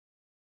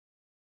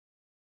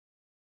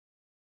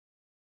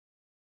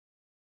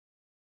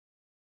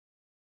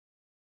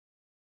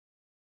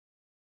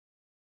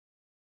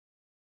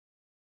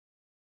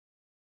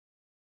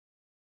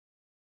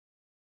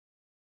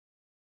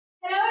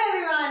Hello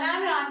everyone,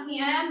 I'm Rakhi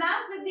and I'm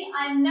back with the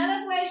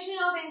another question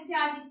of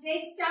NCERT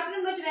text chapter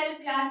number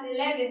 12 class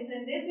 11. So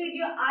in this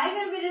video I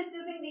will be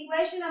discussing the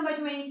question number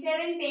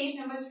 27 page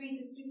number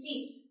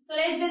 363. So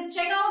let's just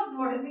check out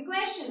what is the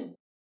question.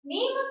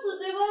 Name a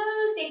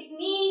suitable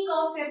technique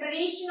of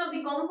separation of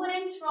the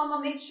components from a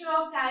mixture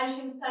of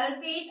calcium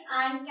sulfate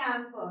and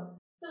camphor.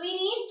 So we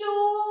need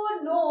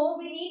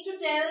to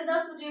tell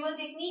the suitable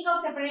technique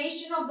of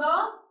separation of the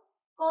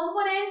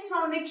components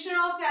from a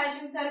mixture of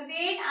calcium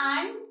sulfate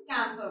and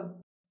camphor.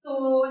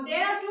 So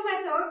there are two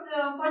methods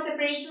for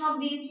separation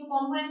of these two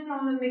components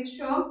from the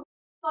mixture.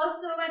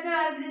 First method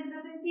I will be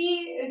discussing.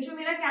 See, जो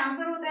मेरा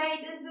camphor होता है,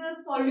 it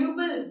is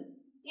soluble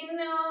in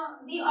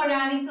the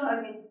organic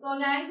solvents. So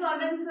organic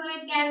solvents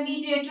it can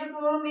be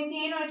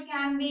tetrachloromethane or it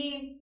can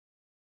be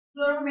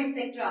chloroform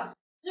etc.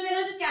 जो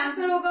मेरा जो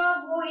camphor होगा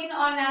वो in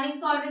organic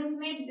solvents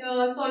में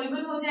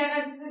सॉल्युबल हो जाएगा,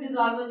 अच्छे से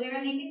डिसॉल्व हो जाएगा,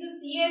 लेकिन जो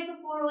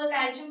CaSO4 होगा,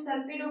 कैल्शियम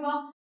सल्फेट होगा,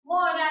 वो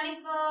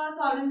ऑर्गेनिक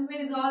सॉल्वेंट्स में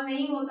डिसॉल्व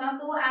नहीं होता,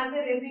 तो एज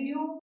ए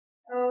रेजिड्यू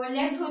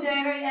लेफ्ट हो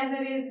जाएगा, एज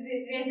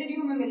ए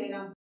रेजिड्यू में मिलेगा.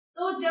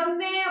 तो जब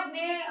मैं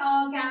अपने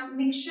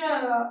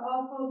मिक्सचर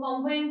ऑफ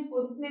कंपोनेंट्स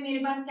को, जिसमें मेरे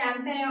पास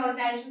कैंफर है और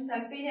कैल्शियम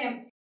सल्फेट है,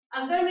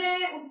 अगर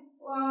मैं उस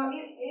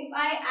if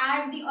I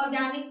add the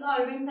organic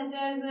solvent such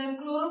as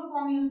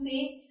chloroform use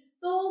से,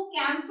 तो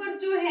कैंफर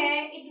जो है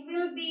it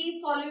will be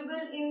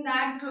soluble in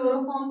that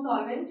chloroform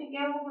solvent. ठीक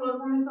है, वो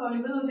क्लोरोफॉर्म में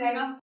सॉल्युबल हो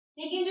जाएगा,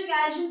 लेकिन जो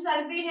कैल्शियम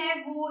सल्फेट है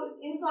वो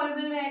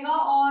इनसॉल्युबल रहेगा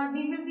और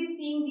we will be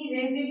seeing the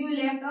residue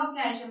left of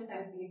calcium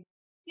sulphate.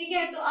 ठीक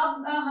है, तो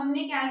अब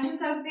हमने कैल्शियम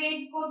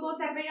सल्फेट को तो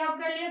सेपरेट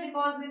आउट कर लिया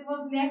because it was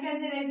left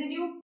as a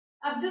residue.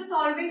 अब जो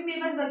सॉल्वेंट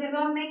मेरे पास बचे, तो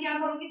अब मैं क्या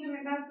करूंगी, जो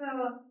मेरे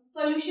पास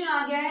सॉल्यूशन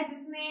आ गया है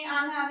जिसमें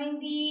I am having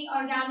the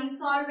organic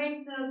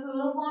solvent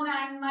chloroform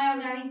and my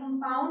organic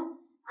compound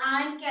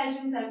and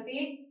calcium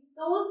sulphate.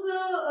 तो उस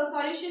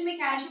सॉल्यूशन में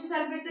कैल्शियम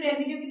सल्फेट तो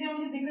रेजिड्यू की तरह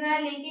मुझे दिख रहा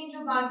है, लेकिन जो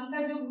बाकी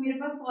का जो मेरे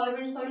पास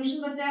सॉल्वेंट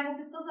सॉल्यूशन बचा है वो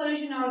किसका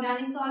सॉल्यूशन है,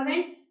 ऑर्गेनिक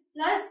सॉल्वेंट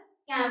प्लस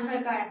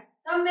कैंफर का है.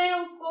 तब मैं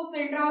उसको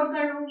फिल्टर आउट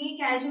कर लूंगी,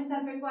 कैल्शियम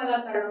सल्फेट को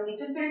अलग कर लूंगी.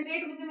 जो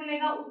फिल्ट्रेट मुझे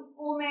मिलेगा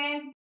उसको मैं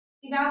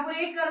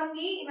इवेपोरेट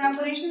करूंगी.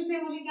 इवेपोरेशन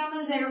से मुझे क्या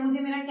मिल जाएगा, मुझे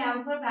मेरा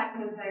कैंफर बैक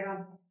मिल जाएगा.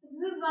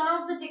 This is one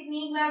of the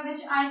technique by which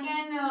I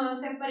can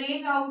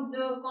separate out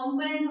the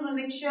components of the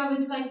mixture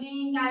which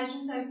contain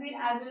calcium sulfate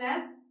as well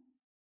as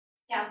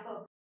camphor.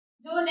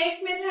 जो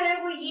नेक्स्ट मेथड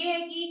है वो ये है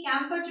कि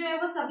कैंफर जो है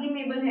वो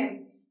सब्लिमेबल है.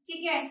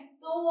 ठीक है,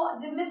 तो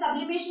जब मैं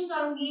सब्लिमेशन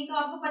करूंगी तो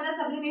आपको पता है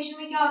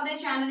सब्लिमेशन में क्या होता है,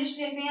 चैनलिश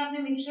लेते हैं, अपने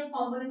मिक्सचर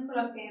कंपोनेंट्स को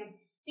रखते हैं.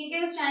 ठीक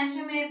है, उस चैनलिश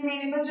में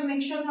मेरे पास जो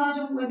मिक्सचर था,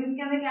 जो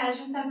जिसके अंदर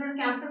कैल्शियम सल्फेट और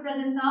कैंफर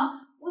प्रेजेंट था,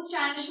 उस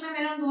चैनलिश में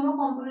मैंने दोनों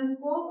कंपोनेंट्स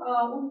को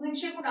उस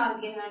मिक्सचर को डाल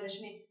दिया चैनलिश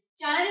में.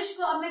 चैनलिश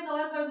को अब मैं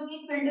कवर कर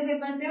दूंगी फिल्टर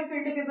पेपर से, और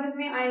फिल्टर पेपर्स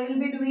में I will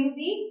be doing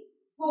the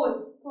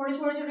holes, थोड़े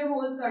छोटे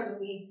होल्स कर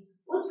दूंगी.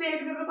 उस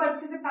फिल्टर पेपर को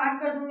अच्छे से पैक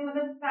कर दूंगी,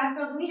 मतलब पैक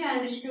कर दूंगी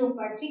चैनलिश के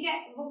ऊपर. ठीक है,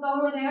 वो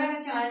कवर हो जाएगा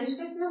चैनलिश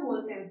के, इसमें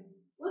होल्स है.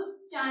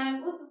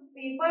 उस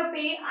पेपर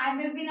पे I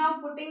will be now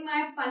putting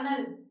my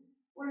funnel,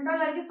 उल्टा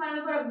करके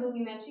फनल को रख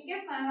दूंगी मैं. ठीक है,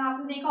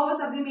 आपने देखा होगा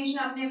सब्लिमेशन,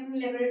 आपने अपनी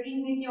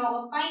लेबोरेटरीज में किया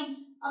होगा. फाइन,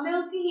 अब मैं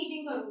उसकी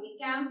हीटिंग करूंगी.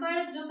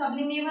 कैंफर जो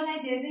सब्लिमेबल है,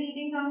 जैसे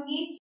हीटिंग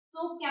करूंगी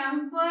तो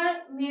कैंफर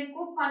मेरे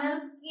को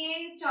फनल्स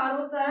के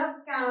चारों तरफ,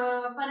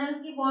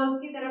 फनल्स की वॉल्स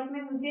की तरफ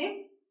में मुझे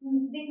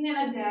दिखने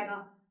लग जाएगा.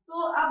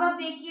 तो अब आप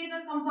देखिए, the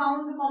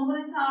compounds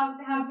components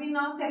have been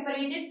now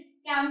separated.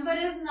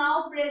 Camphor is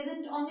now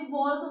present on the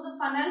walls of the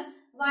funnel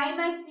while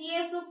my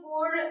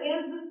CaSO4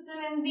 is still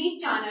in the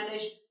channel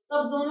dish. तो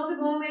अब दोनों के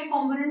दोनों मेरे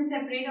components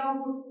separate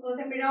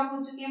out हो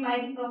चुके हैं by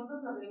the process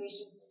of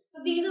sublimation.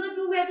 So these are the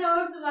two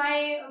methods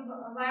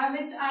by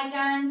which I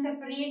can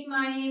separate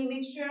my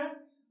mixture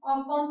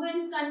of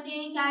components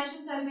containing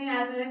calcium sulfate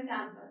as well as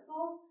camphor. So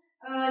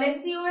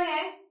let's see over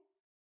here.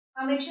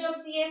 A mixture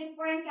of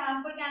CaSO4 and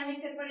camphor can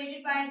be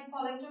separated by the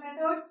following two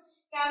methods.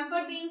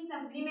 Camphor being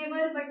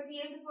sublimable but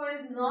CaSO4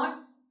 is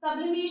not.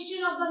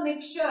 Sublimation of the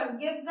mixture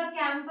gives the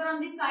camphor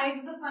on the sides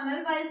of the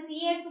funnel while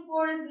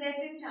CaSO4 is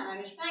left in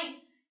channel. Fine.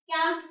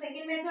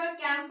 Second method,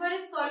 camphor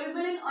is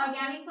soluble in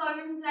organic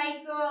solvents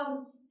like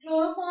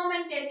chloroform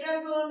and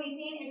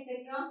tetrachloromethane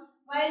etc.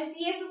 while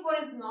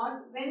CaSO4 is not.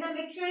 When the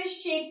mixture is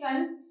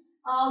shaken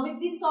with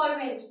the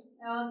solvent,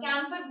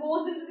 camphor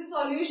goes into the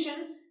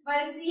solution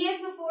while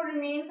CaSO4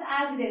 remains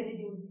as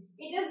residue.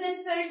 It is then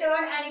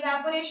filtered and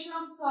evaporation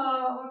of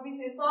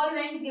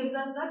solvent gives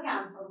us the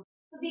camphor.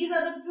 So these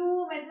are the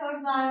two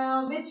methods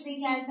by which we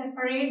can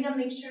separate the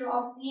mixture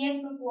of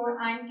CaSO4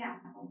 and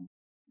camphor.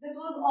 This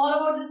was all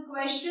about this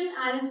question,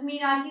 and it's me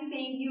Raki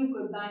saying you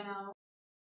goodbye now.